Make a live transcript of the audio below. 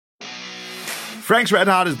Frank's Red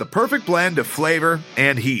Hot is the perfect blend of flavor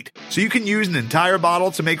and heat, so you can use an entire bottle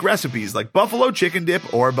to make recipes like buffalo chicken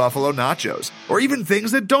dip or buffalo nachos, or even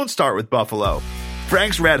things that don't start with buffalo.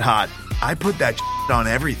 Frank's Red Hot, I put that on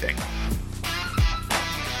everything.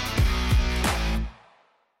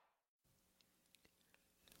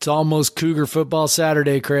 It's almost Cougar football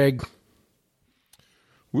Saturday, Craig.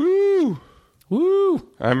 Woo! Woo!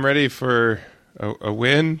 I'm ready for a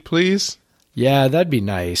win, please. Yeah, that'd be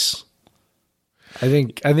nice. I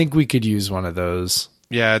think we could use one of those.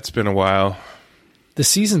 Yeah, it's been a while. The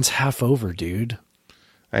season's half over, dude.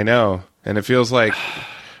 I know. And it feels like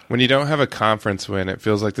when you don't have a conference win, it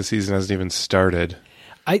feels like the season hasn't even started.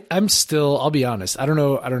 I'm still, I'll be honest, I don't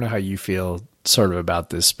know how you feel sort of about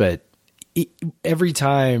this, but every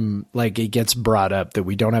time like it gets brought up that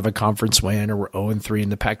we don't have a conference win or we're 0-3 in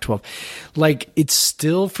the Pac-12, like it's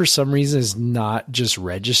still for some reason is not just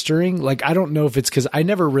registering. Like I don't know if it's because I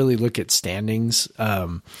never really look at standings, at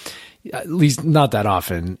least not that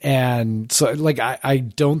often, and so like I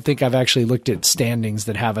don't think I've actually looked at standings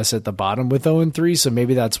that have us at the bottom with 0-3. So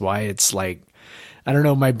maybe that's why it's like I don't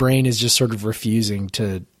know. My brain is just sort of refusing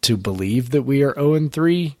to believe that we are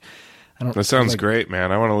 0-3. That sounds great,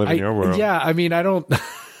 man. I want to live in your world. Yeah, I mean, I don't.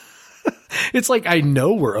 It's like I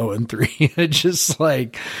know we're 0-3. It's just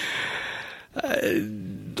like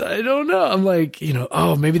I don't know. I'm like,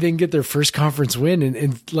 oh, maybe they can get their first conference win,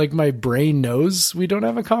 and like my brain knows we don't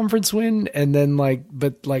have a conference win, and then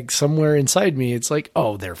but somewhere inside me, it's like,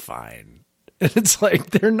 oh, they're fine, and it's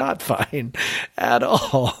like they're not fine at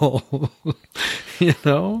all.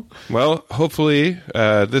 Well, hopefully,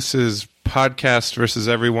 this is Podcast versus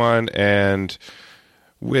everyone, and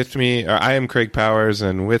with me, I am Craig Powers,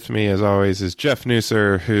 and with me, as always, is Jeff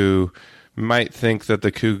Nusser, who might think that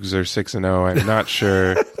the Cougs are 6-0. I'm not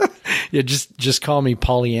sure. Yeah, just call me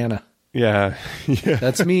Pollyanna. Yeah,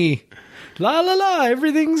 that's me. La la la,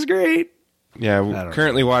 everything's great. Yeah,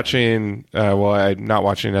 currently watching. I'm not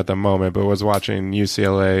watching at the moment, but was watching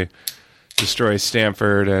UCLA destroy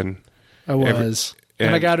Stanford, and I was.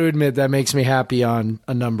 And I got to admit, that makes me happy on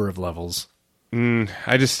a number of levels. Whenever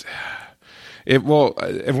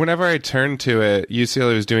I turn to it,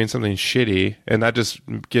 UCLA was doing something shitty, and that just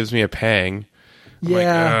gives me a pang.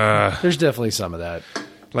 There's definitely some of that.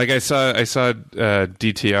 Like I saw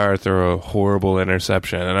DTR throw a horrible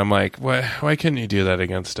interception, and I'm like, why couldn't you do that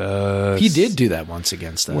against us? He did do that once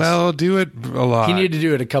against us. Well, do it a lot. He needed to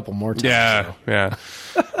do it a couple more times. Yeah.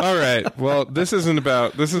 All right. Well, this isn't more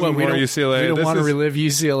UCLA. We don't want to relive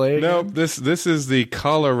UCLA again? No, this is the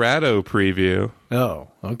Colorado preview. Oh,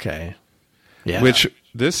 okay. Yeah. Which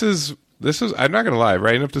this is I'm not going to lie,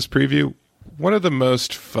 writing up this preview, one of the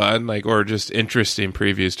most fun or just interesting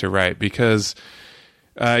previews to write, because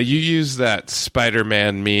you use that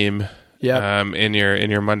Spider-Man meme in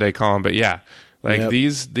your Monday column, but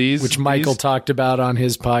these which Michael talked about on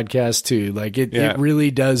his podcast too. Like it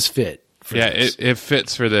really does fit. It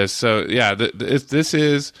fits for this. So this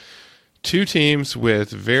is two teams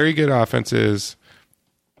with very good offenses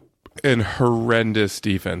and horrendous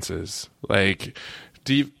defenses. Like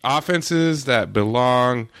offenses that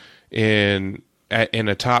belong in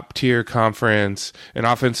a top tier conference, and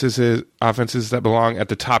offenses that belong at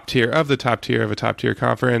the top tier of the top tier of a top tier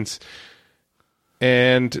conference,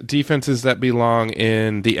 and defenses that belong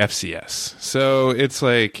in the FCS. So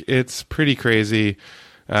it's pretty crazy.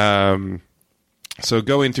 So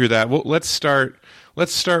going through that, let's start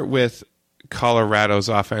with Colorado's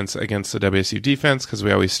offense against the WSU defense, because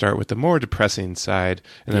we always start with the more depressing side,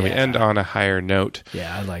 and then we end on a higher note.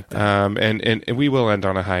 Yeah, I like that. And we will end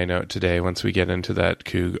on a high note today once we get into that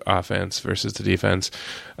Coug offense versus the defense.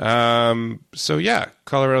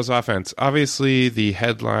 Colorado's offense. Obviously, the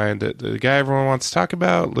headline, the guy everyone wants to talk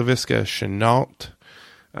about, Laviska Shenault.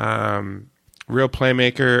 Real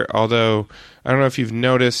playmaker, although I don't know if you've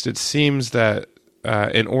noticed, it seems that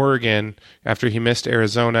in Oregon, after he missed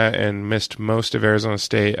Arizona and missed most of Arizona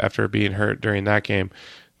State after being hurt during that game,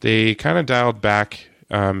 they kind of dialed back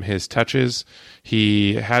his touches.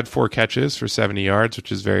 He had 4 catches for 70 yards,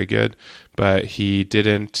 which is very good, but he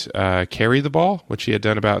didn't carry the ball, which he had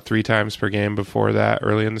done about 3 times per game before that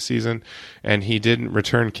early in the season, and he didn't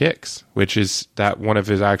return kicks, which is one of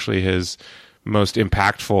his most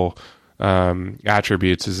impactful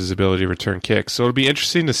attributes is his ability to return kicks. So it'll be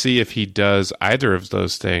interesting to see if he does either of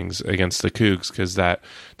those things against the Cougs, because that's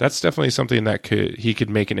definitely something that he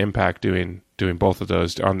could make an impact doing both of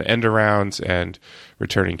those on the end arounds and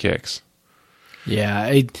returning kicks.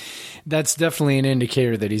 Yeah, that's definitely an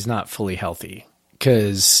indicator that he's not fully healthy,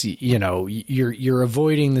 because you're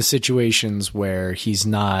avoiding the situations where he's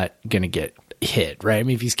not going to get hit, right? I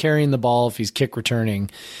mean, if he's carrying the ball, if he's kick returning,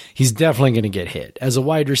 he's definitely going to get hit. As a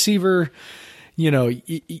wide receiver,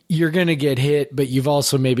 you're going to get hit, but you've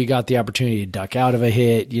also maybe got the opportunity to duck out of a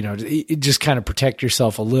hit, just kind of protect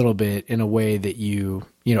yourself a little bit in a way that you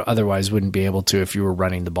otherwise wouldn't be able to if you were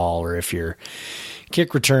running the ball or if you're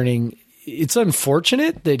kick returning. It's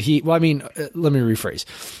unfortunate that let me rephrase.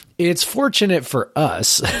 It's fortunate for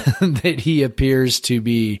us that he appears to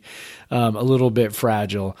be a little bit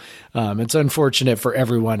fragile. It's unfortunate for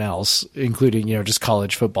everyone else, including, just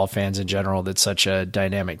college football fans in general, that such a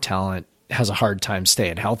dynamic talent has a hard time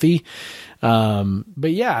staying healthy.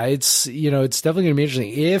 But yeah, it's definitely going to be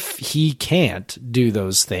interesting if he can't do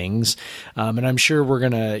those things. And I'm sure we're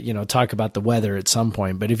going to, talk about the weather at some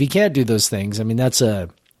point, but if he can't do those things, I mean, that's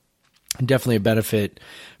definitely a benefit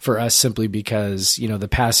for us simply because, the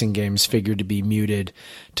passing game's figured to be muted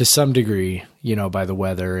to some degree, by the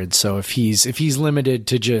weather. And so if he's limited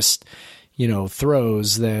to just,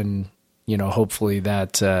 throws, then, hopefully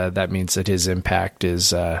that means that his impact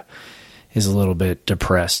is a little bit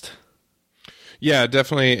depressed. Yeah,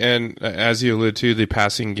 definitely. And as you allude to, the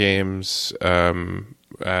passing games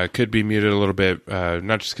could be muted a little bit,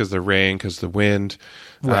 not just because of the rain, because of the wind,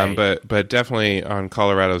 right. But definitely on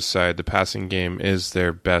Colorado's side, the passing game is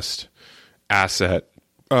their best asset.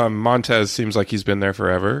 Montez seems like he's been there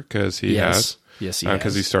forever because he has. Yes, he has.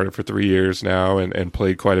 Because he started for 3 years now and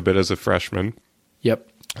played quite a bit as a freshman. Yep.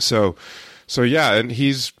 So yeah, and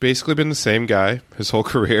he's basically been the same guy his whole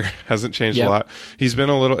career. Hasn't changed a lot. He's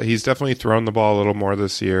definitely thrown the ball a little more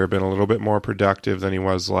this year, been a little bit more productive than he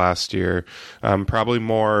was last year. Probably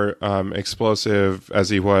more explosive as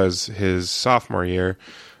he was his sophomore year.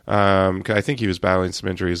 I think he was battling some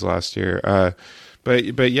injuries last year.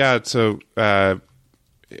 But yeah, so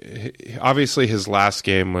obviously his last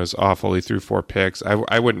game was awful. He threw 4 picks.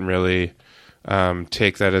 I wouldn't really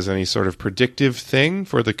take that as any sort of predictive thing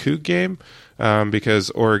for the Coug game,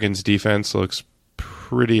 because Oregon's defense looks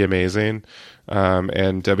pretty amazing,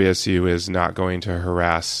 and WSU is not going to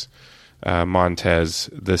harass Montez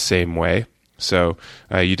the same way. So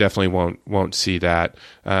you definitely won't see that.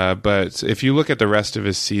 But if you look at the rest of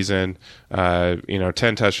his season, 10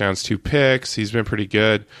 touchdowns, 2 picks, he's been pretty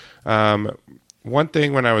good. One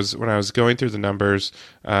thing when I was going through the numbers,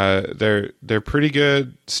 they're pretty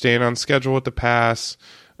good staying on schedule with the pass,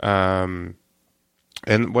 and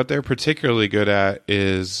what they're particularly good at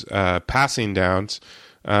is passing downs,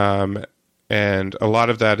 and a lot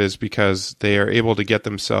of that is because they are able to get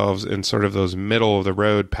themselves in sort of those middle of the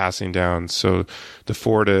road passing downs, so the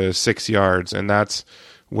 4 to 6 yards, and that's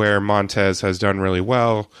where Montez has done really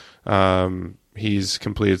well. He's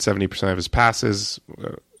completed 70% of his passes.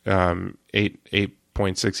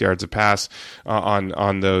 8.6 yards a pass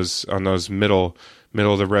on those middle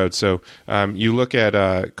of the road. So you look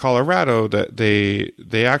at Colorado, that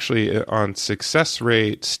they actually on success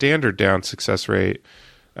rate, standard down success rate,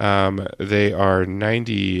 they are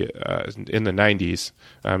 90 in the 90s.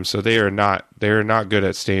 So they are not good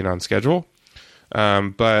at staying on schedule.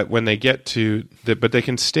 But when they get to but they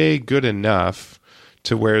can stay good enough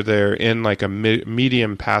to where they're in like a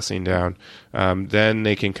medium passing down, then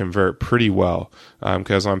they can convert pretty well,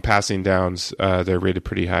 because on passing downs, they're rated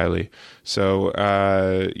pretty highly. So,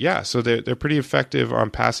 so they're pretty effective on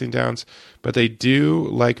passing downs, but they do,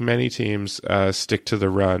 like many teams, stick to the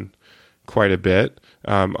run quite a bit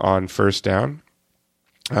on first down,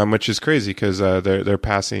 which is crazy because their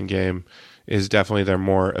passing game is definitely their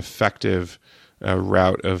more effective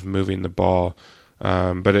route of moving the ball.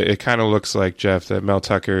 But it kind of looks like, Jeff, that Mel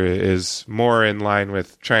Tucker is more in line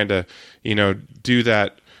with trying to, do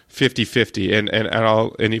that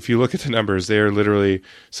 50-50. And if you look at the numbers, they are literally,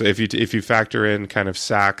 so if you factor in kind of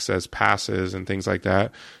sacks as passes and things like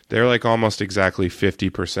that, they're like almost exactly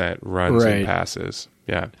 50% runs and passes.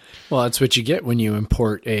 Yeah. Well, that's what you get when you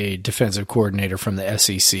import a defensive coordinator from the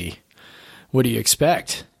SEC. What do you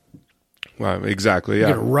expect? Well, exactly. Yeah.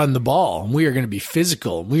 We're going to run the ball, and we are going to be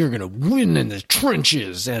physical, and we are going to win in the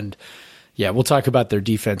trenches. And yeah, we'll talk about their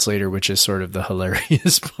defense later, which is sort of the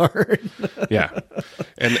hilarious part. Yeah.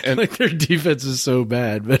 And like their defense is so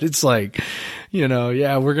bad, but it's like, we're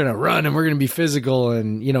going to run and we're going to be physical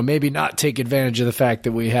and, maybe not take advantage of the fact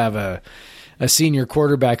that we have a senior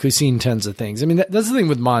quarterback who's seen tons of things. I mean, that's the thing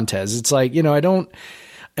with Montez. It's like, I don't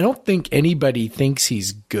think anybody thinks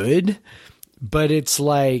he's good. But it's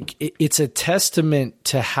like, it's a testament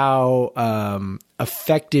to how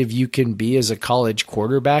effective you can be as a college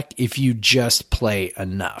quarterback if you just play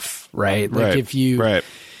enough, right? Like if you,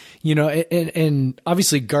 and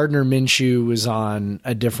obviously Gardner Minshew was on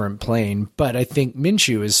a different plane, but I think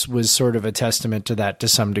Minshew was sort of a testament to that to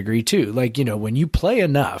some degree too. Like, when you play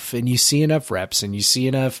enough and you see enough reps and you see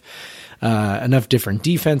enough different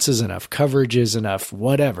defenses, enough coverages, enough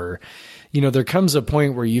whatever, there comes a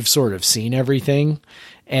point where you've sort of seen everything.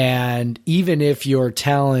 And even if your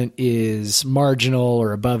talent is marginal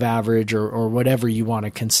or above average or whatever you want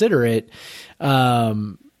to consider it,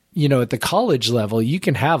 at the college level, you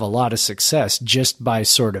can have a lot of success just by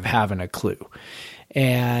sort of having a clue.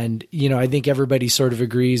 And, I think everybody sort of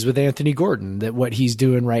agrees with Anthony Gordon that what he's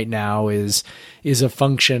doing right now is a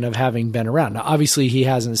function of having been around. Now, obviously, he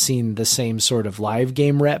hasn't seen the same sort of live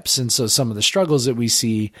game reps. And so some of the struggles that we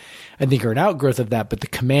see, I think, are an outgrowth of that. But the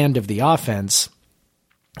command of the offense,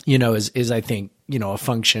 is I think, a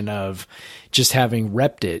function of just having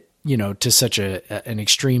repped it, to such an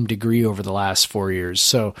extreme degree over the last 4 years.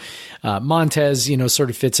 So Montez,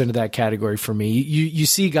 sort of fits into that category for me. You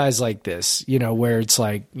see guys like this, where it's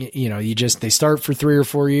like, they start for 3 or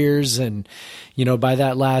 4 years and, by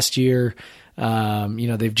that last year,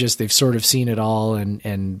 they've sort of seen it all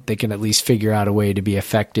and they can at least figure out a way to be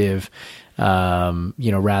effective,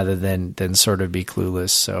 rather than sort of be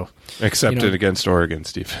clueless. So except against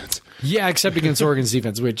Oregon's defense. Yeah, except against Oregon's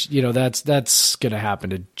defense, which, that's going to happen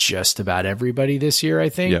to just about everybody this year, I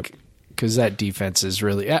think. Yep. Because that defense is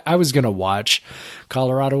really... I was going to watch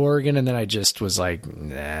Colorado, Oregon, and then I just was like,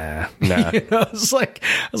 nah. I was like,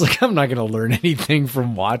 I'm not going to learn anything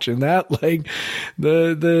from watching that. Like,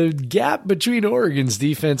 the gap between Oregon's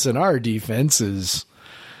defense and our defense is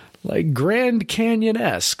like Grand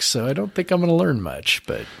Canyon-esque, so I don't think I'm going to learn much.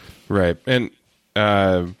 But right. And...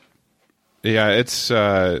 it's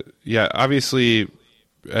obviously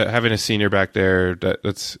having a senior back there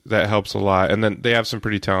that helps a lot, and then they have some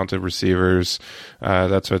pretty talented receivers.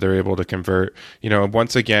 That's why they're able to convert.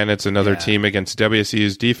 Once again, it's another team against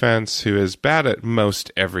WSU's defense, who is bad at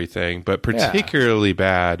most everything, but particularly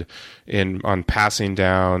bad on passing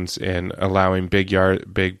downs and allowing big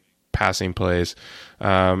passing plays.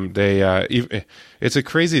 It's a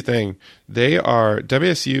crazy thing.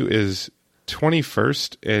 WSU is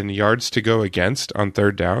 21st in yards to go against on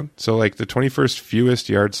third down. So like the 21st fewest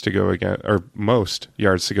yards to go against, or most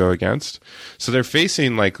yards to go against. So they're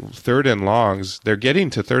facing like third and longs. They're getting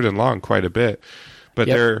to third and long quite a bit, but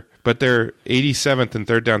they're 87th in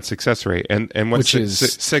third down success rate. And what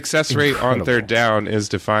success rate on third down is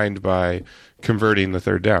defined by converting the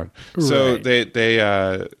third down. Right. So they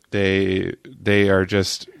are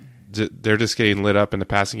just... they're just getting lit up in the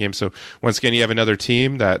passing game. So once again, you have another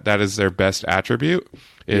team that is their best attribute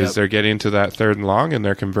is they're getting to that third and long and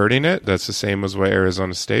they're converting it. That's the same as what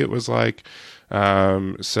Arizona State was like.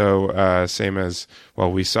 Same as,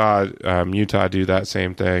 we saw Utah do that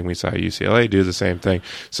same thing. We saw UCLA do the same thing.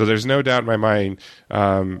 So there's no doubt in my mind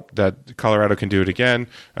that Colorado can do it again.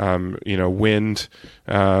 Wind,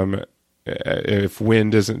 if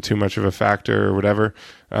wind isn't too much of a factor or whatever.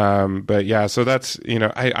 So that's,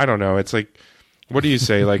 I don't know. It's like, what do you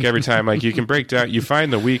say? Like every time, like you can break down, you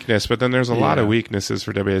find the weakness, but then there's a lot of weaknesses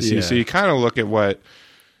for WSU. Yeah. So you kind of look at what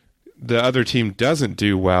the other team doesn't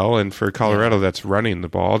do well. And for Colorado, that's running the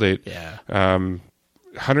ball. They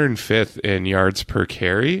 105th in yards per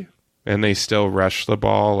carry, and they still rush the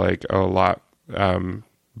ball like a lot,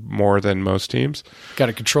 more than most teams. Got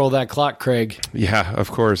to control that clock, Craig. Yeah, of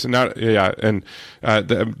course. They run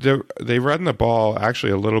the ball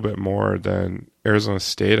actually a little bit more than Arizona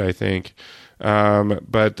State, I think.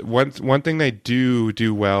 But one thing they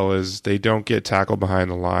do well is they don't get tackled behind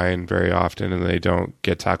the line very often, and they don't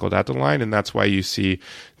get tackled at the line, and that's why you see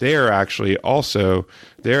they're actually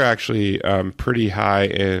pretty high,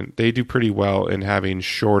 and they do pretty well in having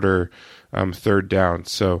shorter third down.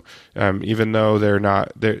 So even though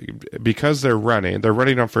because they're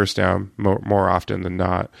running on first down more often than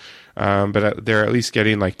not. But they're at least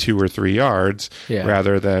getting like 2 or 3 yards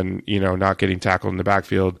rather than, not getting tackled in the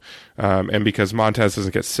backfield. And because Montez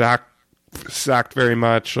doesn't get sacked very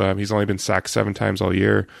much, he's only been sacked 7 times all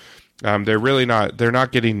year. They're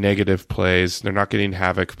not getting negative plays. They're not getting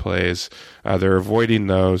havoc plays. They're avoiding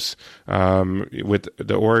those. With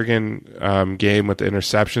the Oregon game with the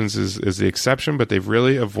interceptions is the exception, but they've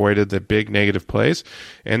really avoided the big negative plays.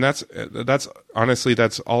 And that's honestly,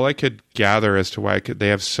 that's all I could gather as to why they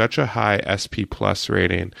have such a high SP plus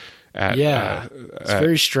rating. It's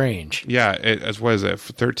very strange. Yeah. What is it?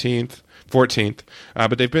 13th, 14th.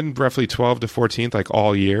 But they've been roughly 12 to 14th like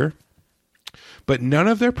all year. But none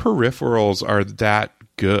of their peripherals are that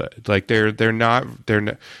good. Like they're not.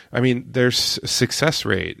 I mean, their success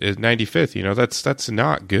rate is 95th. You know, that's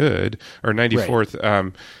not good, or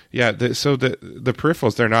 94th. Right. So the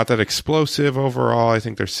peripherals, they're not that explosive overall. I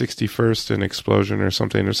think they're 61st in explosion or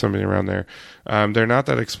something around there. They're not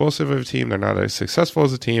that explosive of a team. They're not as successful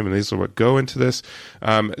as a team, and these are what go into this.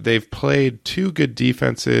 They've played 2 good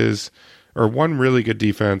defenses, or 1 really good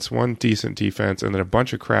defense, 1 decent defense, and then a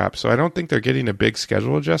bunch of crap. So I don't think they're getting a big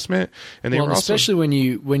schedule adjustment. And they were especially when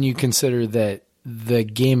you consider that the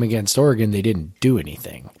game against Oregon, they didn't do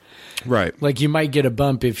anything. Right. Like you might get a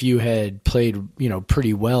bump if you had played,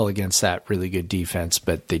 pretty well against that really good defense,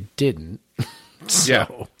 but they didn't. So. Yeah.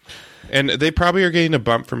 And they probably are getting a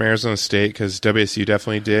bump from Arizona State because WSU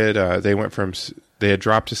definitely did. They had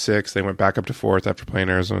dropped to 6th. They went back up to 4th after playing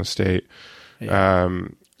Arizona State. Yeah.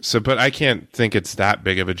 But I can't think it's that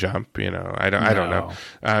big of a jump. I don't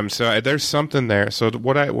know. So there's something there. So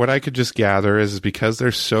what I could just gather is because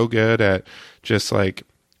they're so good at just like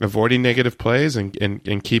avoiding negative plays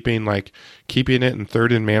and keeping it in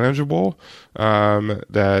third and manageable,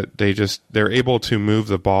 that they're able to move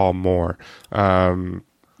the ball more than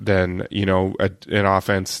an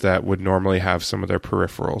offense that would normally have some of their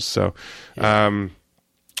peripherals. So,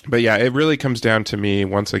 but yeah, it really comes down to me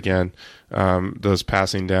once again. Those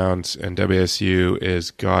passing downs, and WSU is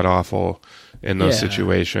god awful in those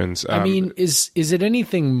situations. I mean, is it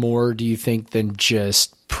anything more, do you think, than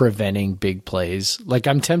just preventing big plays? Like,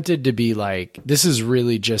 I'm tempted to be like, this is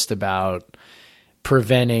really just about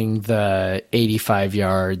preventing the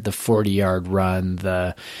 85-yard, the 40-yard run,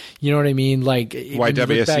 you know what I mean? Like, why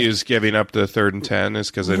WSU is giving up the 3rd and 10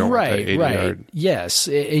 is because they don't want the 80-yard. Yes,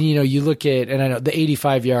 and you look at, and I know the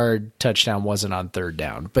 85-yard touchdown wasn't on 3rd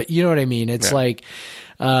down, but you know what I mean? It's like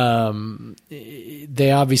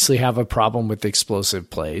they obviously have a problem with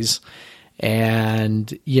explosive plays.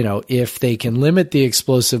 And, if they can limit the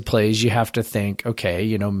explosive plays, you have to think,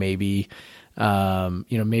 okay, maybe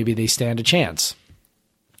they stand a chance.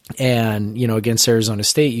 And, against Arizona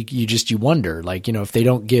State, you wonder, like, if they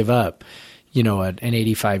don't give up, an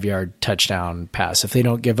 85-yard touchdown pass, if they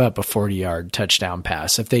don't give up a 40-yard touchdown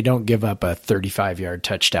pass, if they don't give up a 35-yard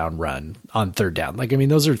touchdown run on 3rd down, like, I mean,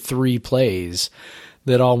 those are 3 plays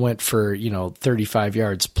that all went for, 35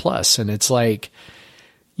 yards plus. And it's like,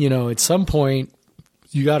 at some point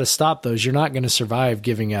you got to stop those. You're not going to survive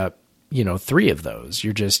giving up, 3 of those.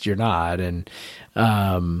 You're not. And,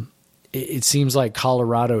 it seems like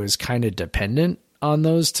Colorado is kind of dependent on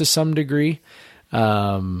those to some degree,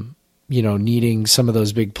 needing some of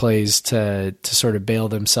those big plays to sort of bail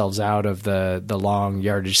themselves out of the long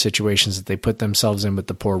yardage situations that they put themselves in with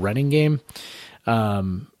the poor running game.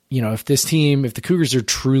 If the Cougars are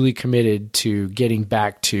truly committed to getting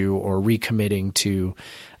back to or recommitting to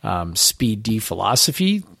speed D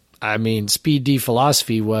philosophy, I mean, speed D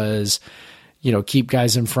philosophy was, keep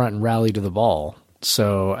guys in front and rally to the ball.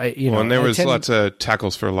 So, and there was lots of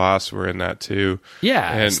tackles for loss were in that too.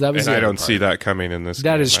 Yeah. And, so that was and I don't see that coming in this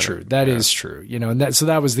game. That is true. That is true. And so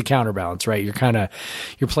that was the counterbalance, right? You're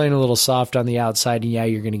playing a little soft on the outside, and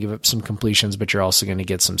you're going to give up some completions, but you're also going to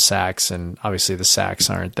get some sacks, and obviously the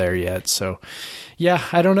sacks aren't there yet. So, yeah,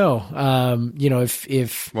 I don't know.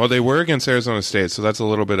 Well, they were against Arizona State, so that's a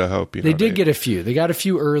little bit of hope. They did get a few. They got a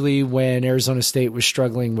few early when Arizona State was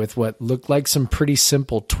struggling with what looked like some pretty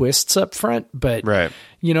simple twists up front, but right.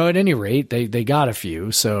 At any rate, they got a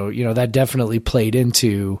few. So, that definitely played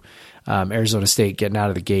into Arizona State getting out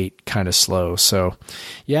of the gate kind of slow. So,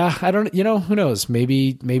 yeah, I don't, who knows?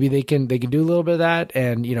 Maybe they can do a little bit of that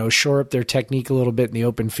and, shore up their technique a little bit in the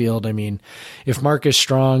open field. I mean, if Marcus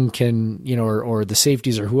Strong can, or the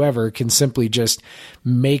safeties or whoever can simply just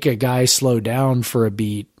make a guy slow down for a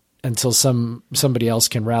beat until somebody else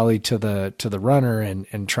can rally to the runner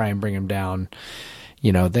and try and bring him down.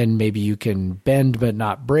 Then maybe you can bend but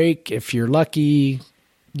not break if you're lucky,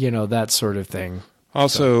 that sort of thing.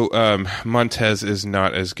 Also, Montez is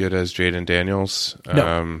not as good as Jaden Daniels.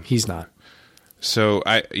 No, he's not. So,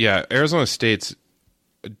 Arizona State's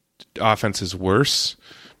offense is worse,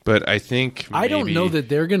 but I think I don't know that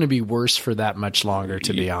they're going to be worse for that much longer,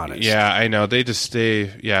 to be honest. Yeah, I know. They just stay.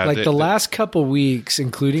 Yeah, like the last couple weeks,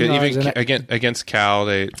 including against Cal,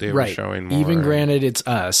 they were showing more. Even granted, it's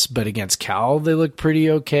us, but against Cal, they look pretty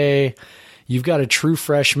okay. You've got a true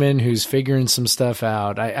freshman who's figuring some stuff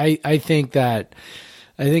out. I think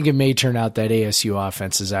it may turn out that ASU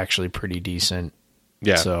offense is actually pretty decent.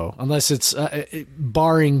 Yeah. So unless it's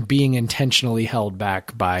barring being intentionally held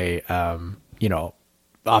back by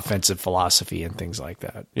offensive philosophy and things like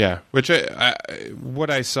that. Yeah, which what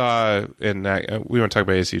I saw in that, we won't talk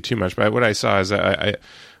about ASU too much, but what I saw is that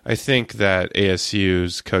I think that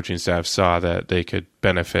ASU's coaching staff saw that they could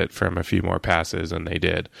benefit from a few more passes, and they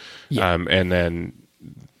did. Yeah. And then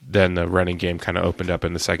the running game kind of opened up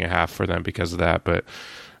in the second half for them because of that. But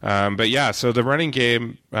yeah, so the running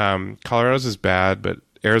game, Colorado's is bad, but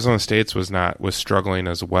Arizona State's was struggling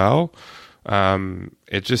as well.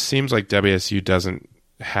 It just seems like WSU doesn't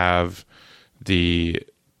have the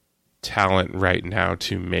talent right now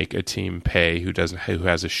to make a team pay who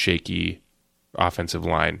has a shaky offensive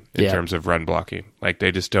line in terms of run blocking. Like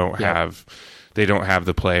they just don't have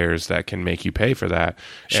the players that can make you pay for that.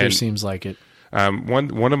 Sure, seems like it.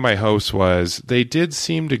 One of my hosts was, they did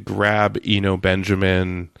seem to grab Eno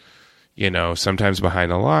Benjamin, sometimes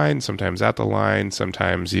behind the line, sometimes at the line,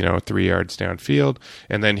 sometimes 3 yards downfield,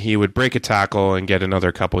 and then he would break a tackle and get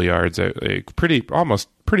another couple yards pretty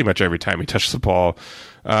much every time he touched the ball.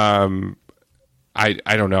 I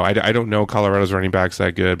don't know. I don't know Colorado's running backs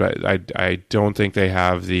that good, but I don't think they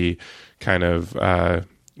have the kind of the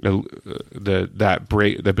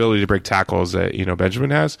ability to break tackles that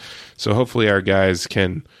Benjamin has. So hopefully our guys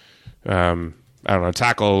can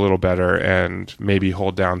tackle a little better and maybe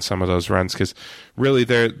hold down some of those runs, because really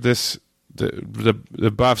the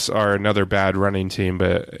Buffs are another bad running team,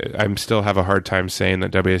 but I still have a hard time saying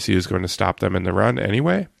that WSU is going to stop them in the run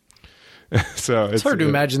anyway. So it's hard to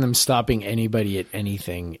imagine them stopping anybody at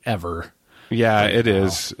anything ever. Yeah, it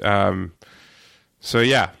is. So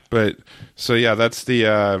yeah, that's the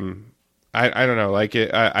I don't know, like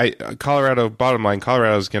Colorado, bottom line,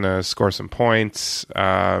 Colorado's going to score some points.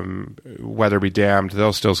 Weather be damned,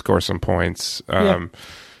 they'll still score some points. Like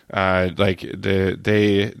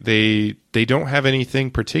they don't have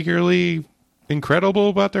anything particularly incredible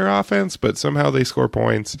about their offense, but somehow they score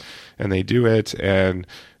points and they do it, and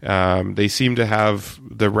they seem to have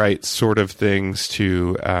the right sort of things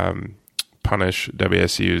to punish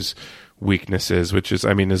WSU's weaknesses, which is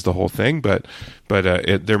the whole thing, but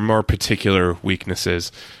they're more particular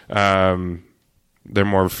weaknesses. They're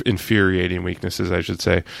more infuriating weaknesses, I should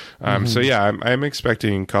say. So yeah, I'm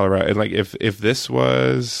expecting Colorado, and like if this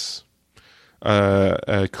was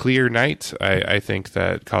a clear night, I think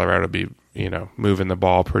that Colorado would be moving the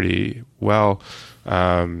ball pretty well,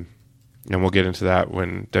 and we'll get into that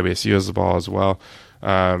when WSU has the ball as well.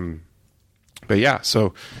 But yeah,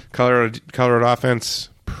 so Colorado offense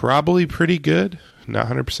probably pretty good, not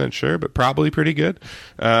 100% sure, but probably pretty good.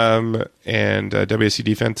 And WSU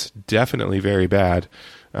defense definitely very bad.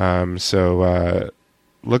 So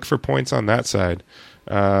look for points on that side.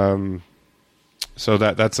 So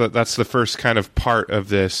that's the first kind of part of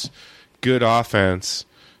this good offense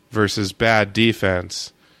versus bad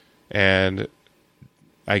defense. And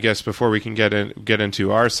I guess before we can get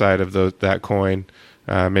into our side of that coin,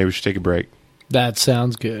 maybe we should take a break. That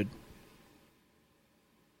sounds good.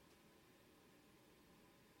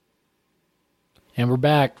 And we're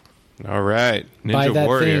back. All right. Buy that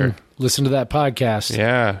Warrior. Thing. Listen to that podcast.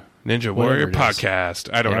 Yeah. Ninja Warrior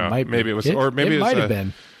podcast. I don't know. Maybe it was, or maybe it might have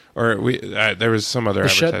been. Or there was some other. The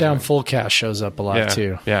Shutdown Fullcast shows up a lot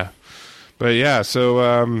too. Yeah. But yeah,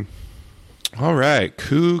 so all right,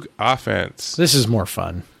 Coug offense. This is more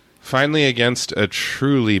fun. Finally against a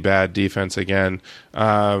truly bad defense again.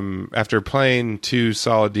 After playing two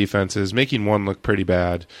solid defenses, making one look pretty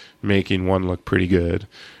bad, making one look pretty good.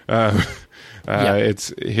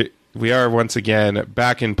 We are once again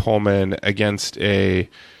back in Pullman against a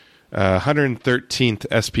 113th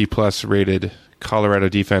SP Plus rated Colorado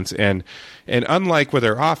defense, and unlike with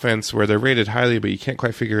their offense where they're rated highly but you can't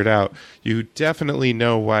quite figure it out, you definitely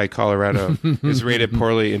know why Colorado is rated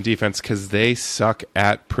poorly in defense, because they suck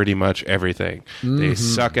at pretty much everything. They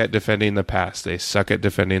suck at defending the pass, they suck at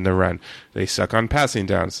defending the run, they suck on passing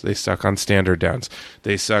downs, they suck on standard downs,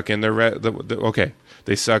 they suck in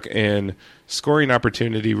they suck in scoring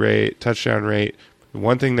opportunity rate, touchdown rate.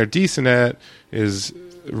 One thing they're decent at is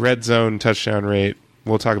red zone touchdown rate.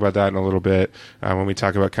 We'll talk about that in a little bit when we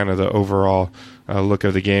talk about kind of the overall look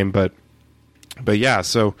of the game. But yeah,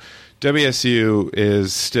 so WSU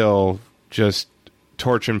is still just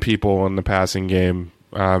torching people in the passing game.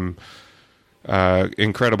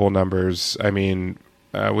 Incredible numbers. I mean,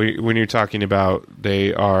 when you're talking about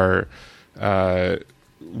they are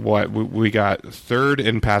we got third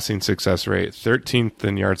in passing success rate, 13th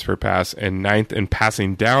in yards per pass, and 9th in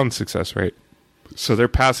passing down success rate. So their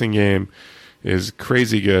passing game is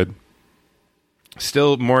crazy good.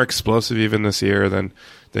 Still more explosive even this year than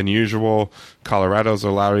usual. Colorado's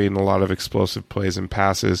allowing a lot of explosive plays and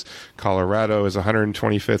passes. Colorado is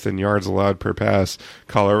 125th in yards allowed per pass.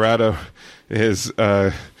 Colorado is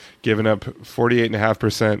giving up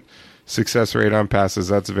 48.5% success rate on passes.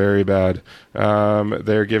 That's very bad.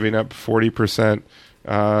 They're giving up 40%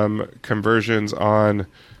 conversions on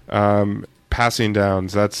passing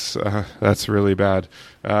downs. That's really bad.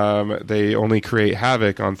 They only create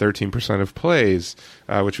havoc on 13% of plays,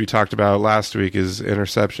 which we talked about last week, is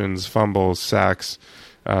interceptions, fumbles, sacks,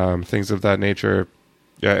 things of that nature,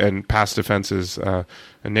 and pass defenses, and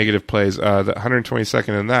negative plays. The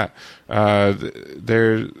 122nd in that.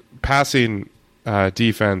 Their passing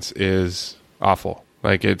defense is awful.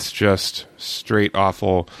 Like, it's just straight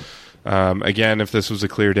awful. Again, if this was a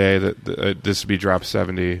clear day, this would be drop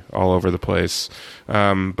 70 all over the place.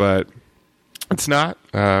 But it's not.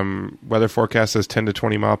 Weather forecast says 10 to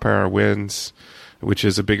 20 mile per hour winds, which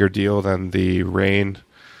is a bigger deal than the rain.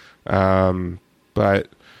 But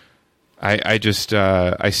I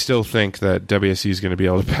still think that WSU is going to be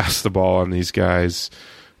able to pass the ball on these guys,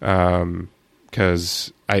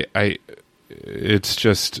 because it's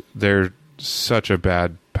just, they're such a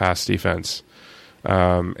bad pass defense.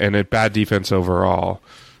 And a bad defense overall.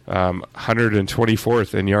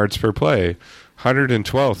 124th in yards per play,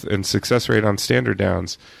 112th in success rate on standard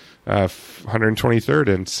downs,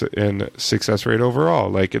 123rd in success rate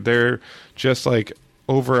overall. Like, they're just like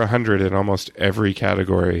over 100 in almost every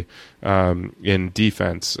category in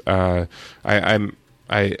defense.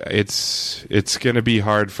 It's going to be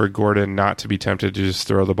hard for Gordon not to be tempted to just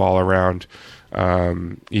throw the ball around,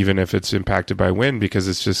 even if it's impacted by wind, because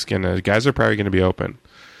it's just guys are probably going to be open.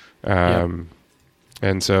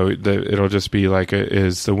 And so it'll just be like,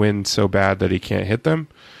 is the wind so bad that he can't hit them?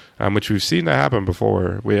 Which we've seen that happen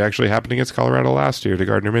before. We actually happened against Colorado last year to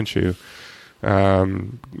Gardner Minshew.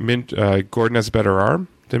 Gordon has a better arm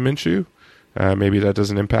than Minshew. Maybe that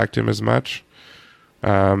doesn't impact him as much.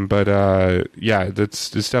 But it's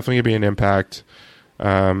definitely going to be an impact.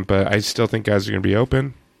 But I still think guys are going to be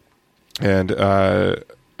open. And I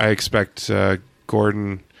expect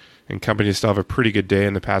Gordon and company to still have a pretty good day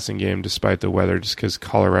in the passing game despite the weather, just because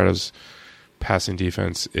Colorado's passing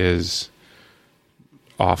defense is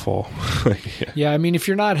awful. Yeah, I mean, if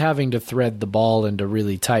you're not having to thread the ball into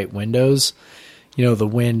really tight windows, the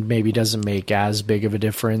wind maybe doesn't make as big of a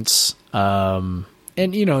difference. And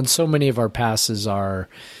so many of our passes are,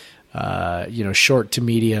 short to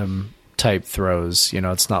medium type throws.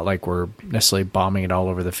 It's not like we're necessarily bombing it all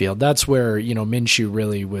over the field. That's where, Minshew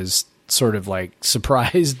really was sort of like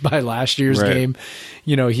surprised by last year's game.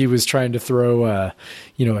 He was trying to throw a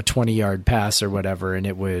 20-yard pass or whatever, and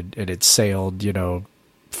it sailed,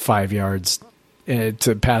 5 yards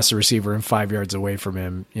to pass the receiver and 5 yards away from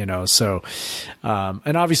him, so,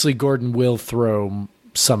 and obviously Gordon will throw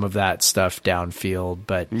some of that stuff downfield,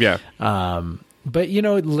 but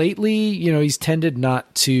lately, he's tended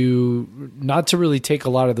not to really take a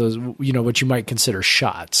lot of those, what you might consider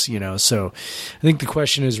shots, so I think the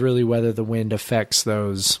question is really whether the wind affects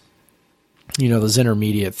those, those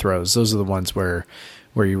intermediate throws. Those are the ones where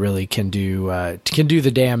you really can do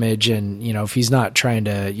the damage. And, if he's not trying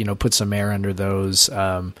to, put some air under those,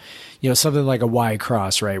 something like a Y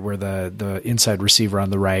cross, right, where the inside receiver on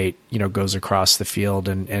the right, goes across the field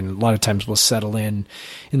and a lot of times will settle in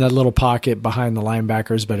that little pocket behind the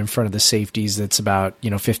linebackers, but in front of the safeties, that's about,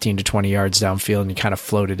 15 to 20 yards downfield, and you kind of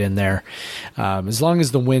float it in there. As long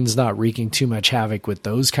as the wind's not wreaking too much havoc with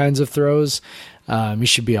those kinds of throws, you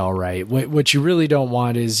should be all right. What you really don't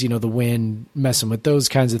want is, the wind messing with those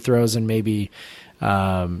kinds of throws, and maybe,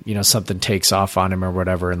 something takes off on him or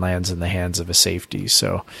whatever and lands in the hands of a safety.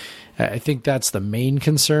 So I think that's the main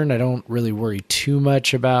concern. I don't really worry too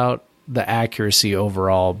much about the accuracy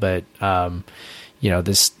overall, but,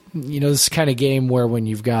 this kind of game where when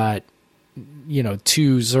you've got,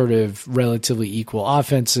 two sort of relatively equal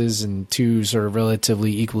offenses and two sort of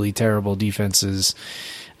relatively equally terrible defenses,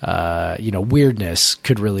 weirdness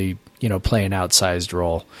could really, play an outsized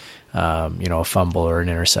role, a fumble or an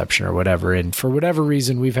interception or whatever. And for whatever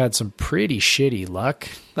reason, we've had some pretty shitty luck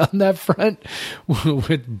on that front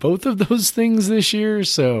with both of those things this year.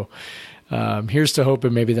 So here's to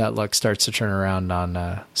hoping maybe that luck starts to turn around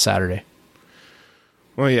on Saturday.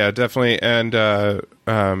 Well, yeah, definitely. And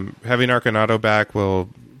having Arconato back will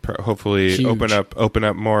hopefully open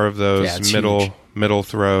up more of those middle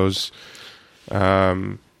throws.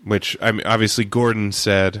 Which, I mean, obviously Gordon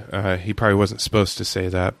said, he probably wasn't supposed to say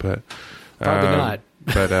that, but probably not.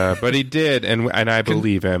 But he did, and I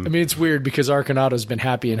believe him. I mean, it's weird because Arconato's been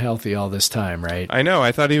happy and healthy all this time, right? I know.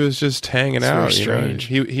 I thought he was just hanging out. Very strange.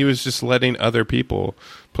 He was just letting other people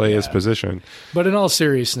play his position. But in all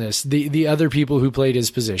seriousness, the other people who played his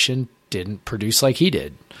position didn't produce like he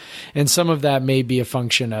did, and some of that may be a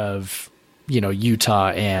function of, Utah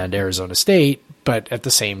and Arizona State. But at the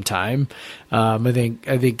same time, I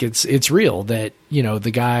think it's real that,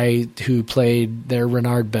 the guy who played there,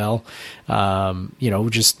 Renard Bell,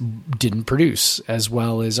 just didn't produce as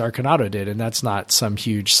well as Arconado did. And that's not some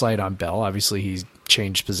huge slight on Bell. Obviously he's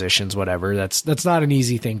changed positions, whatever. That's not an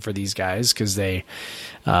easy thing for these guys, because they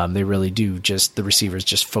really do the receivers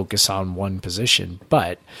just focus on one position.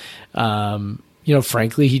 But,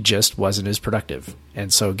 frankly, he just wasn't as productive.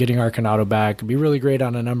 And so getting Arconado back would be really great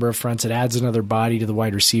on a number of fronts. It adds another body to the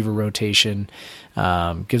wide receiver rotation,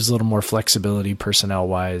 gives a little more flexibility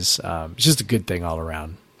personnel-wise. It's just a good thing all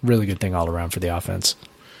around. Really good thing all around for the offense.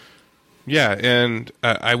 Yeah, and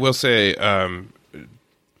I will say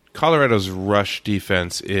Colorado's rush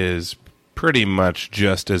defense is pretty much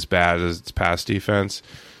just as bad as its pass defense.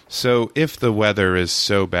 So if the weather is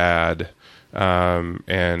so bad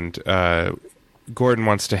and Gordon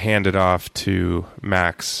wants to hand it off to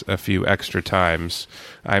Max a few extra times,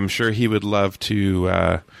 I'm sure he would love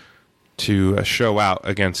to show out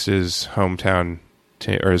against his hometown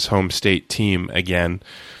or his home state team again.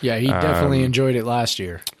 Yeah, he definitely enjoyed it last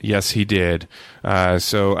year. Yes, he did.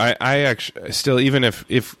 So I actually still, even if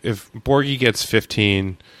Borghi gets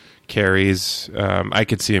 15 carries, I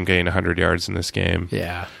could see him getting 100 yards in this game.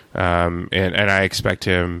 Yeah, and I expect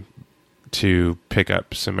him to pick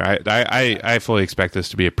up some. I fully expect this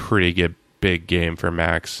to be a pretty good big game for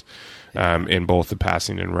Max in both the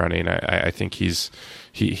passing and running. I think he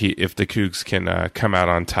if the Cougs can come out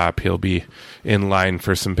on top, he'll be in line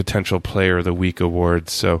for some potential Player of the Week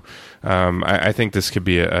awards. So I think this could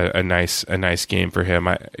be a nice game for him.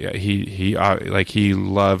 He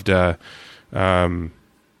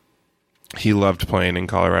loved playing in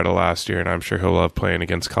Colorado last year, and I'm sure he'll love playing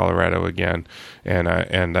against Colorado again.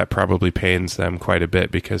 And that probably pains them quite a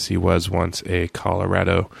bit, because he was once a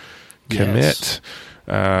Colorado commit.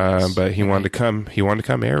 Yes. But he wanted to come. He wanted to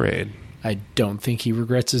come air raid. I don't think he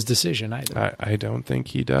regrets his decision either. I don't think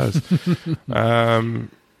he does.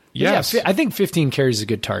 Yes, I think 15 carries is a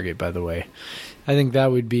good target. By the way, I think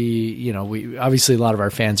that would be. We obviously a lot of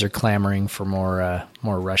our fans are clamoring for more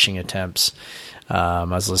rushing attempts. I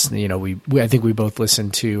was listening, I think we both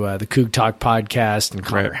listened to the Coug Talk podcast, and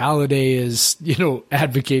Connor Halliday is,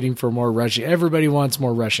 advocating for more rushing. Everybody wants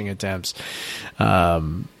more rushing attempts.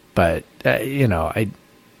 But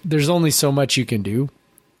there's only so much you can do,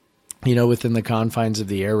 within the confines of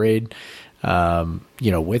the air raid,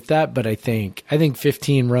 with that. But I think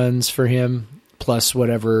 15 runs for him, plus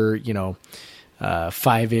whatever,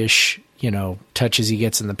 5-ish, touches he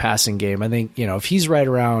gets in the passing game. I think, if he's right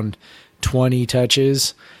around 20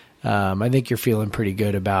 touches, I think you're feeling pretty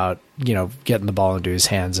good about, getting the ball into his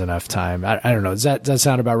hands enough time. I don't know. Does that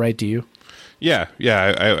sound about right to you? Yeah,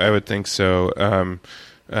 I would think so.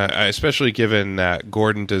 Especially given that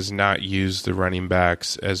Gordon does not use the running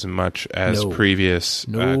backs as much as previous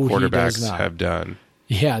quarterbacks have done.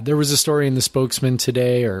 Yeah, there was a story in the Spokesman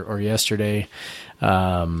today or yesterday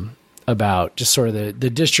about just sort of the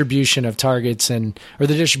distribution of targets or the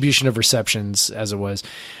distribution of receptions, as it was,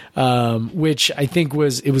 which I think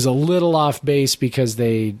was a little off base, because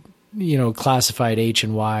they classified H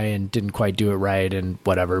and Y and didn't quite do it right and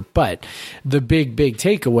whatever. But the big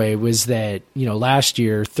takeaway was that, last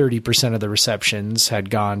year 30% of the receptions had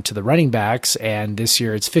gone to the running backs, and this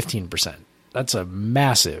year it's 15%. That's a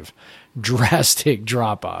massive, drastic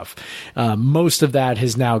drop off. Most of that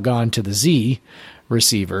has now gone to the Z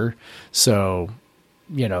receiver. So,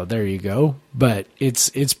 there you go. But it's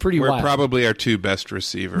pretty wild. We're probably our two best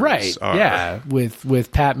receivers. Right. Yeah.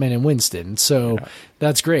 With Patman and Winston. So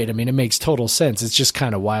that's great. I mean, it makes total sense. It's just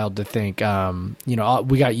kind of wild to think,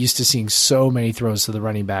 we got used to seeing so many throws to the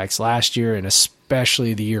running backs last year, and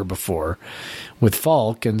especially the year before with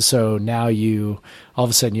Falk. And so now all of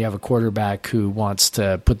a sudden you have a quarterback who wants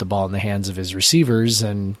to put the ball in the hands of his receivers,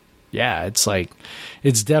 and yeah,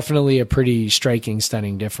 it's definitely a pretty striking,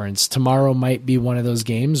 stunning difference. Tomorrow might be one of those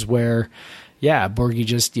games where, Borghi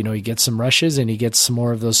just, he gets some rushes and he gets some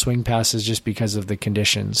more of those swing passes just because of the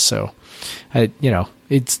conditions. So, I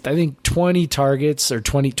think 20 targets or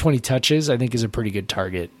 20 touches, I think, is a pretty good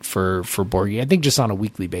target for Borghi. I think just on a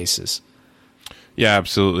weekly basis. Yeah,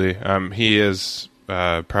 absolutely. He is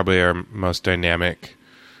probably our most dynamic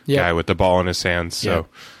guy with the ball in his hands. So.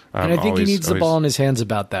 And I think he needs the ball in his hands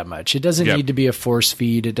about that much. It doesn't need to be a force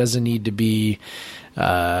feed. It doesn't need to be,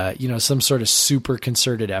 some sort of super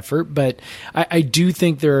concerted effort. But I do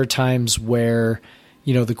think there are times where,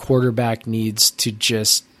 the quarterback needs to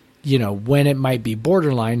just, when it might be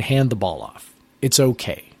borderline, hand the ball off. It's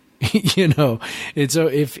okay. It's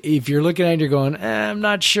if you're looking at it and you're going, I'm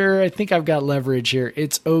not sure. I think I've got leverage here.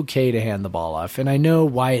 It's okay to hand the ball off. And I know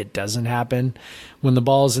why it doesn't happen. When the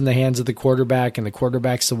ball's in the hands of the quarterback and the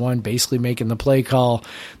quarterback's the one basically making the play call,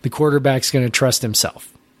 the quarterback's going to trust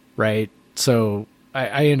himself, right? So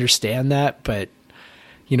I understand that, but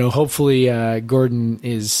hopefully Gordon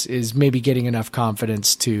is maybe getting enough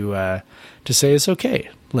confidence to say it's okay.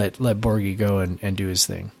 Let Borghi go and do his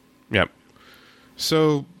thing. Yep.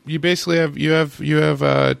 So you basically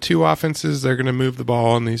have two offenses. They're going to move the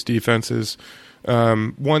ball on these defenses.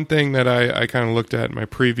 One thing that I kind of looked at in my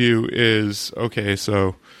preview is, okay,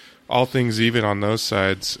 so all things even on those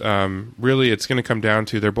sides. Really, it's going to come down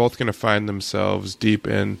to they're both going to find themselves deep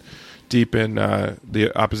in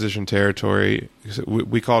the opposition territory.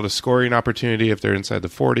 We call it a scoring opportunity if they're inside the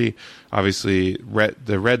 40. Obviously,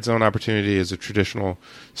 the red zone opportunity is a traditional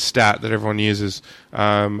stat that everyone uses.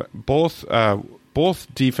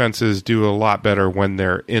 Both defenses do a lot better when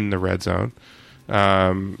they're in the red zone.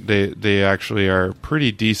 They actually are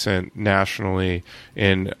pretty decent nationally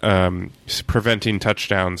in preventing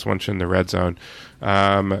touchdowns once in the red zone.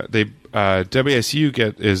 WSU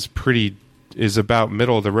is about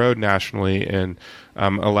middle of the road nationally in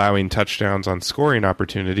allowing touchdowns on scoring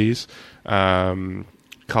opportunities. Colorado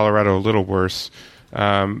a little worse.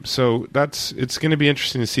 So it's going to be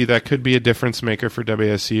interesting to see. That could be a difference maker for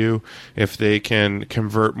WSU if they can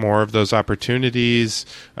convert more of those opportunities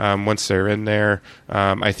once they're in there.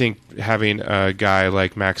 I think having a guy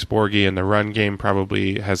like Max Borghi in the run game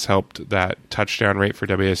probably has helped that touchdown rate for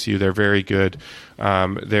WSU. They're very good.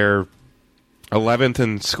 They're 11th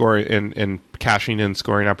in scoring in cashing in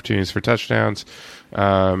scoring opportunities for touchdowns,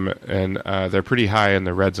 and they're pretty high in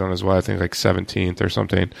the red zone as well. I think like 17th or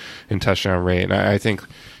something in touchdown rate. And I think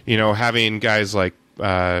having guys like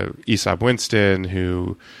Easop Winston,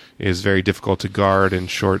 who is very difficult to guard in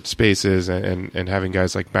short spaces, and having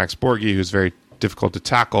guys like Max Borghi, who's very difficult to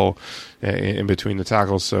tackle in between the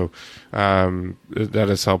tackles. So that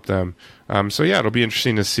has helped them. So yeah, it'll be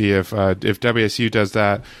interesting to see if WSU does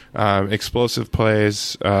that. Explosive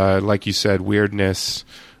plays, like you said, weirdness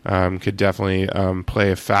could definitely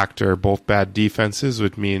play a factor. Both bad defenses,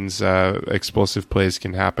 which means explosive plays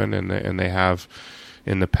can happen, and they have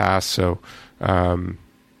in the past. So I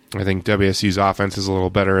think WSU's offense is a little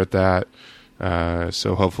better at that.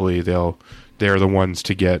 So hopefully they're the ones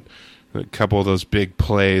to get a couple of those big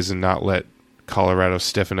plays and not let Colorado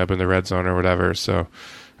stiffen up in the red zone or whatever. So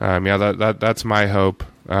that's my hope.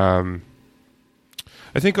 I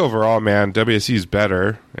think overall, man, WSU's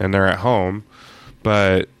better and they're at home,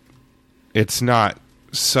 but it's not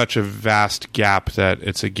such a vast gap that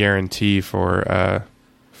it's a guarantee for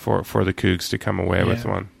the Cougs to come away with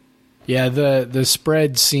one. Yeah, the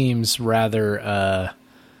spread seems rather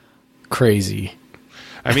crazy.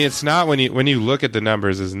 I mean, it's not when you look at the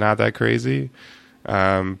numbers, it's not that crazy.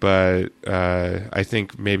 But I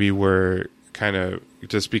think maybe we're kind of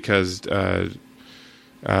just because. Well,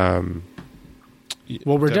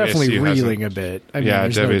 we're WSU definitely reeling a bit. I mean,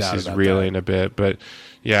 WSU's reeling a bit, but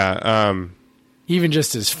yeah. Even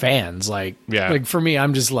just as fans, like for me,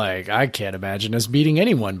 I'm just like, I can't imagine us beating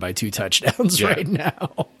anyone by 2 touchdowns right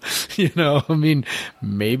now. I mean,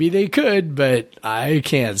 maybe they could, but I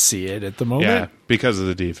can't see it at the moment. Yeah, because of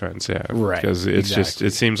the defense, right. Because it's just,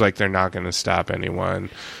 it seems like they're not going to stop anyone.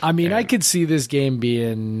 I mean, I could see this game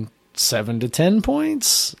being 7 to 10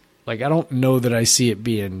 points. Like, I don't know that I see it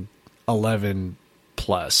being 11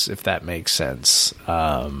 plus, if that makes sense.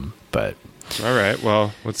 But all right,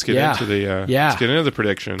 well, let's get into the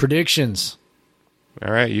predictions.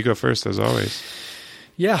 All right, you go first as always.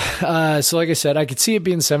 Yeah, so like I said, I could see it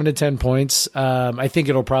being 7 to 10 points. I think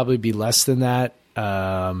it'll probably be less than that.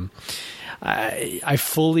 I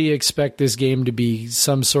fully expect this game to be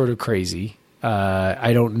some sort of crazy.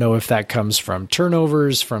 I don't know if that comes from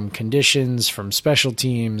turnovers, from conditions, from special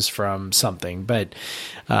teams, from something, but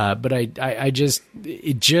it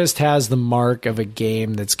just has the mark of a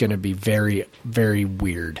game that's going to be very, very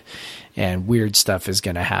weird, and weird stuff is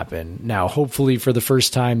going to happen. Now, hopefully for the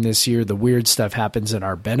first time this year, the weird stuff happens in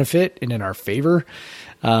our benefit and in our favor,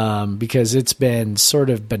 because it's been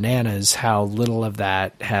sort of bananas how little of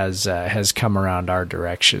that has come around our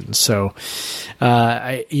direction. So,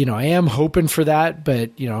 I am hoping for that,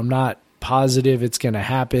 but I'm not positive it's going to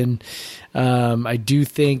happen. I do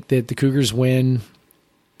think that the Cougars win.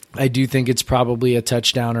 I do think it's probably a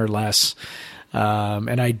touchdown or less.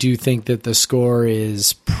 And I do think that the score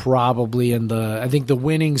is probably I think the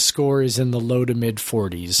winning score is in the low to mid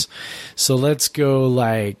 40s. So let's go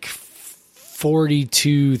like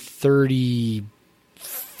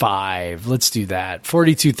 42-35. Let's do that.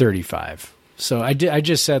 42-35. So I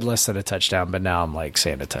just said less than a touchdown, but now I'm like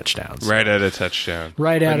saying a touchdown. So. Right at a touchdown.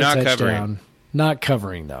 Right at a touchdown. Covering. Not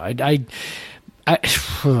covering though. I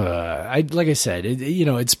like I said,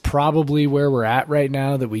 it's probably where we're at right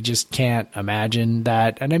now that we just can't imagine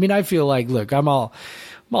that. And I mean, I feel like, look, I'm all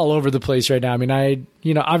over the place right now. I mean,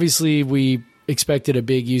 obviously we expected a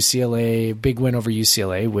big win over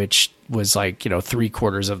UCLA, which was like,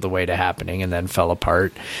 3/4 of the way to happening and then fell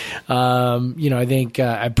apart. I think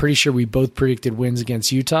I'm pretty sure we both predicted wins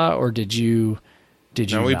against Utah, or did you?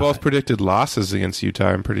 No, we both predicted losses against Utah.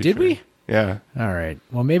 I'm pretty sure. Did we? Yeah. All right.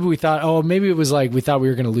 Well, maybe we thought. Maybe it was like we thought we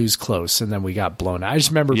were going to lose close, and then we got blown out. I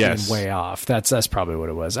just remember being way off. That's probably what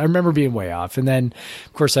it was. I remember being way off, and then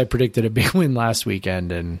of course I predicted a big win last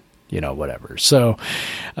weekend, and whatever. So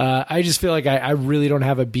I just feel like I really don't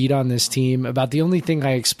have a beat on this team. About the only thing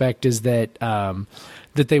I expect is that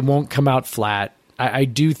that they won't come out flat. I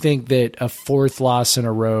do think that a fourth loss in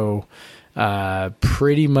a row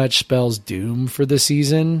pretty much spells doom for the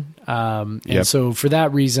season. And so for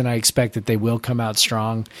that reason, I expect that they will come out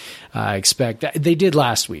strong. I expect that they did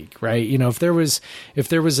last week, right? If there was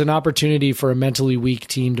an opportunity for a mentally weak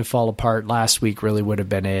team to fall apart, last week really would have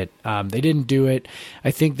been it. They didn't do it.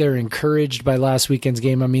 I think they're encouraged by last weekend's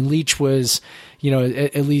game. I mean, Leach was,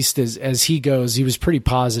 at least as he goes, he was pretty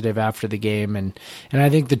positive after the game. And I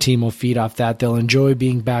think the team will feed off that. They'll enjoy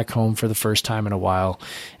being back home for the first time in a while.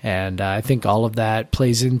 And I think all of that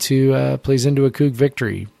plays into a Coug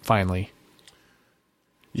victory finally.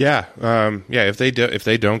 Yeah. If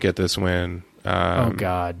they don't get this win, oh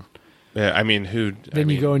God. Yeah, I mean, you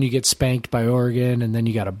go and you get spanked by Oregon, and then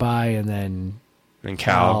you got to bye, and then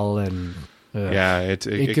Cal and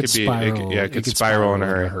it could spiral. It could spiral in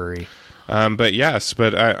a hurry.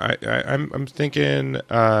 But I'm thinking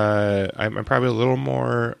I'm probably a little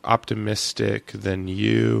more optimistic than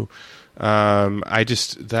you.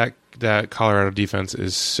 That Colorado defense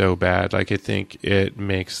is so bad. Like, I think it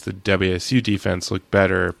makes the WSU defense look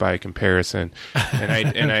better by comparison. And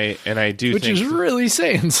I do which think, is really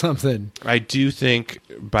saying something. I do think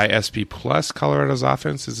by SP Plus, Colorado's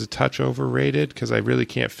offense is a touch overrated because I really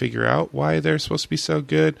can't figure out why they're supposed to be so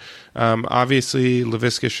good. Obviously,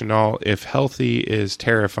 Laviska Shenault, if healthy, is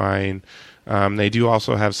terrifying. They do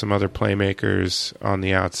also have some other playmakers on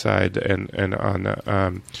the outside and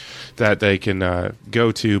on that they can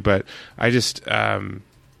go to, but I just I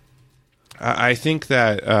think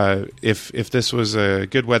that if this was a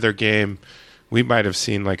good weather game, we might have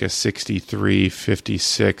seen like a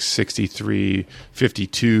 63-56,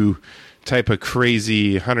 63-52 type of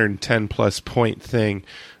crazy 110 plus point thing.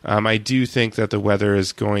 I do think that the weather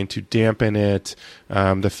is going to dampen it.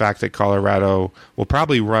 The fact that Colorado will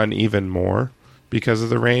probably run even more because of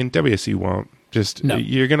the rain. WSU won't.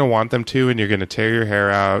 You're going to want them to, and you're going to tear your hair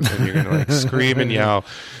out, and you're going to like scream and yell.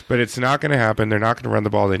 But it's not going to happen. They're not going to run the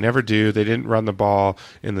ball. They never do. They didn't run the ball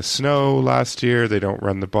in the snow last year. They don't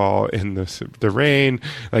run the ball in the rain.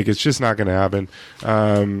 Like, it's just not going to happen.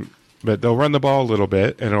 But they'll run the ball a little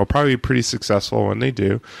bit, and it'll probably be pretty successful when they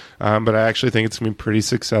do. But I actually think it's going to be pretty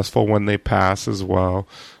successful when they pass as well.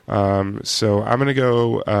 So I'm going to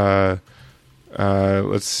go,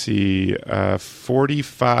 let's see,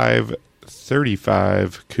 45-35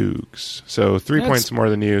 Cougs. So 3 points more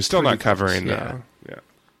than you. Still not covering, though.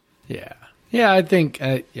 Yeah. I think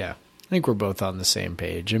we're both on the same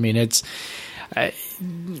page. I mean, it's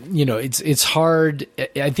hard.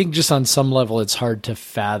 I think just on some level, it's hard to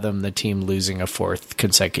fathom the team losing a fourth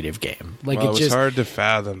consecutive game. Like, it's hard to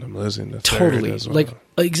fathom them losing the totally third as well. Like,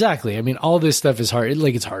 exactly. I mean, all this stuff is hard.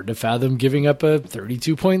 Like, it's hard to fathom giving up a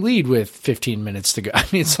 32-point lead with 15 minutes to go. I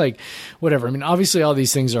mean, it's like, whatever. I mean, obviously all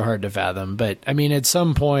these things are hard to fathom, but I mean, at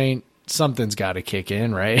some point, something's got to kick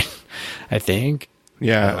in, right? I think.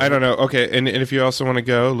 Yeah, I don't know. Okay, and if you also want to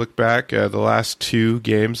go look back, the last two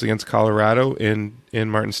games against Colorado in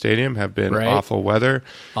Martin Stadium have been awful weather.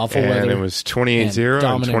 And it was 28-0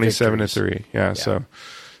 and 27-3. Yeah. So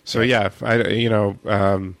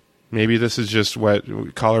maybe this is just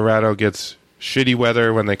what Colorado gets shitty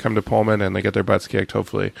weather when they come to Pullman and they get their butts kicked,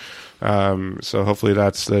 hopefully. So hopefully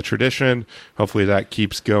that's the tradition. Hopefully that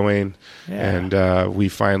keeps going, and we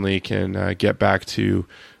finally can get back to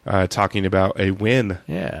talking about a win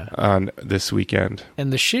on this weekend.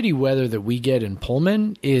 And the shitty weather that we get in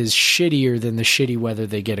Pullman is shittier than the shitty weather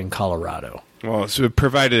they get in Colorado. Well, so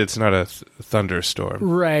provided it's not a thunderstorm.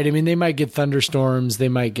 Right. I mean, they might get thunderstorms, they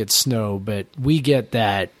might get snow, but we get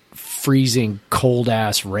that freezing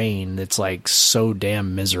cold-ass rain that's like so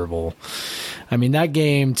damn miserable. I mean, that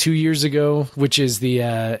game 2 years ago, which is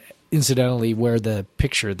the incidentally where the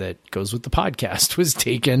picture that goes with the podcast was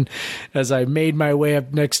taken, as I made my way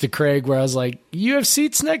up next to Craig, where I was like, you have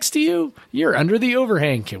seats next to you? You're under the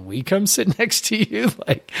overhang. Can we come sit next to you?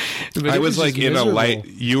 Like, I was like in miserable. a light,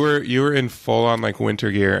 you were in full on like winter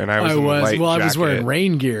gear, and I was in a light jacket. I was wearing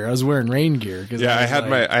rain gear. Yeah, I had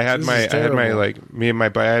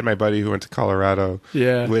my buddy who went to Colorado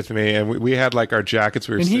with me, and we had like our jackets.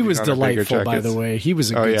 We were, and he was on delightful, by the way. He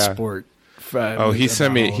was a good sport. He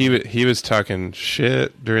sent me. He was talking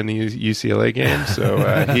shit during the UCLA game, so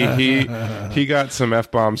he got some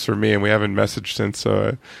F-bombs from me, and we haven't messaged since.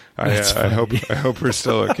 So I hope we're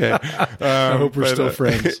still okay. I hope we're still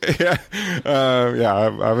friends.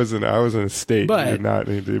 I was in a state. But did not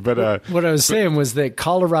need to. But what I was saying was that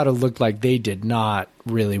Colorado looked like they did not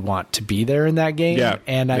really want to be there in that game. Yeah,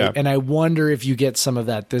 and I wonder if you get some of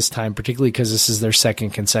that this time, particularly because this is their second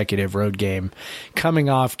consecutive road game, coming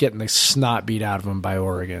off getting the snot beat out of them by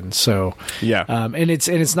Oregon. So and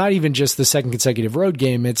it's not even just the second consecutive road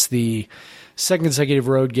game; it's the second consecutive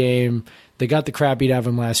road game. They got the crap beat out of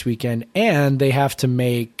them last weekend, and they have to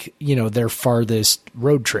make their farthest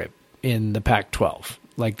road trip in the Pac-12.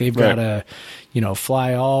 Like they've got to,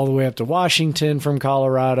 fly all the way up to Washington from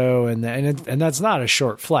Colorado, and that's not a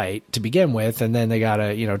short flight to begin with. And then they got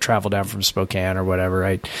to, travel down from Spokane or whatever.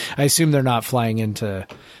 I assume they're not flying into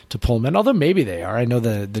Pullman, although maybe they are. I know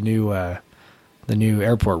the new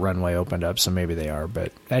airport runway opened up, so maybe they are.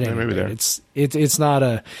 But at any rate, it's not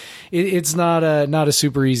a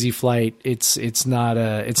super easy flight. It's not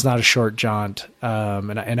a short jaunt.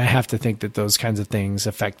 And I have to think that those kinds of things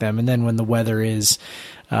affect them. And then when the weather is,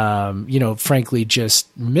 frankly,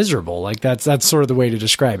 just miserable, like that's sort of the way to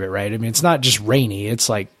describe it, right? I mean, it's not just rainy; it's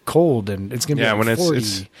like cold, and it's going to be when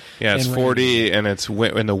 40 it's 40, and it's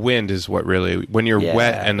and the wind is what really when you're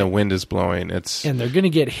wet and the wind is blowing, and they're going to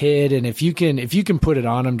get hit. And if you can put it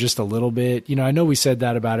on them just a little bit, I know we said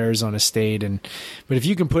that about Arizona State, but if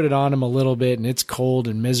you can put it on them a little bit, and it's cold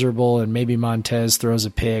and miserable, and maybe Montez throws a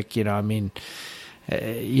pick, they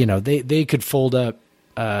could fold up.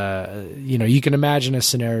 You can imagine a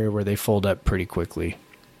scenario where they fold up pretty quickly.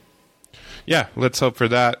 Yeah, let's hope for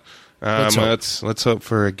that. Let's hope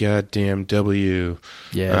for a goddamn W.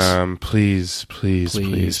 Yes. Please.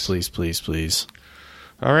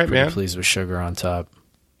 All right, man. Please with sugar on top.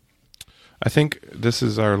 I think this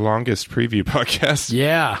is our longest preview podcast.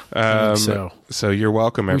 Yeah. I think so you're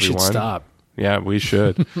welcome, everyone. We should stop. Yeah, we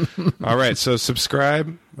should. All right, so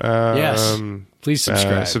subscribe. Yes. Please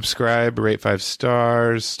subscribe. Subscribe, rate 5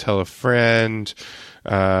 stars, tell a friend.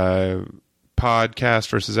 Podcast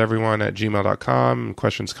versus everyone at gmail.com.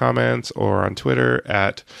 Questions, comments, or on Twitter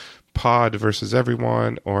at pod versus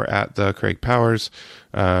everyone or at the Craig Powers.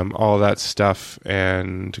 All that stuff.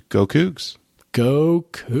 And go Cougs. Go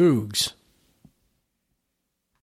Cougs.